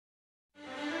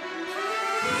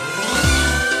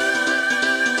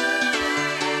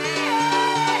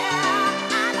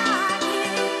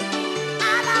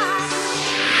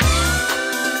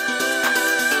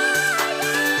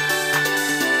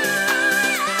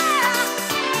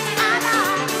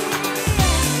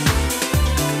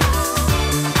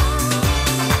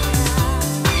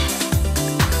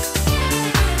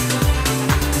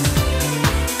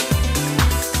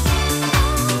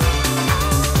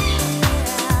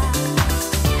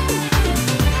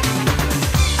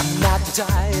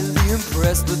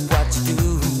impressed with what you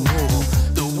do.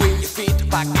 The way you fit,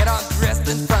 if I get undressed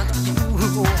in front of you,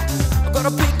 I'm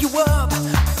gonna pick you up,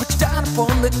 put you down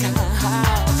upon the couch.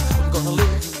 I'm gonna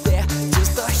leave you there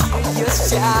just to hear you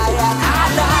sigh. And I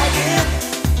like it,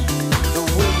 the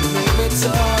way you make me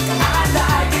talk. I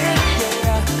like it,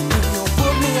 yeah. You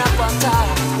put me up on top.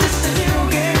 This is a new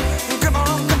game. Come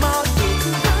on, you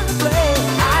gotta play.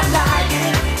 I like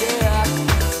it, yeah.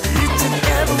 Each and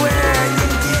everywhere,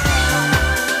 yeah.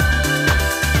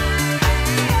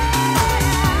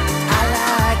 I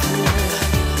like it.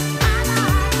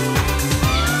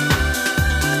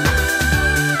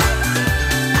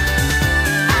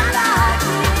 I like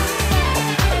it.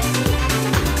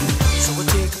 So I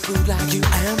take a fruit like you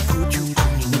and put you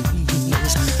on your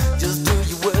knees. Just do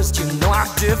your worst, you know how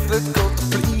difficult to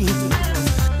please.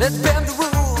 Let's bend the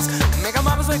rules, make our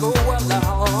mamas go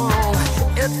along.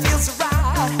 It feels so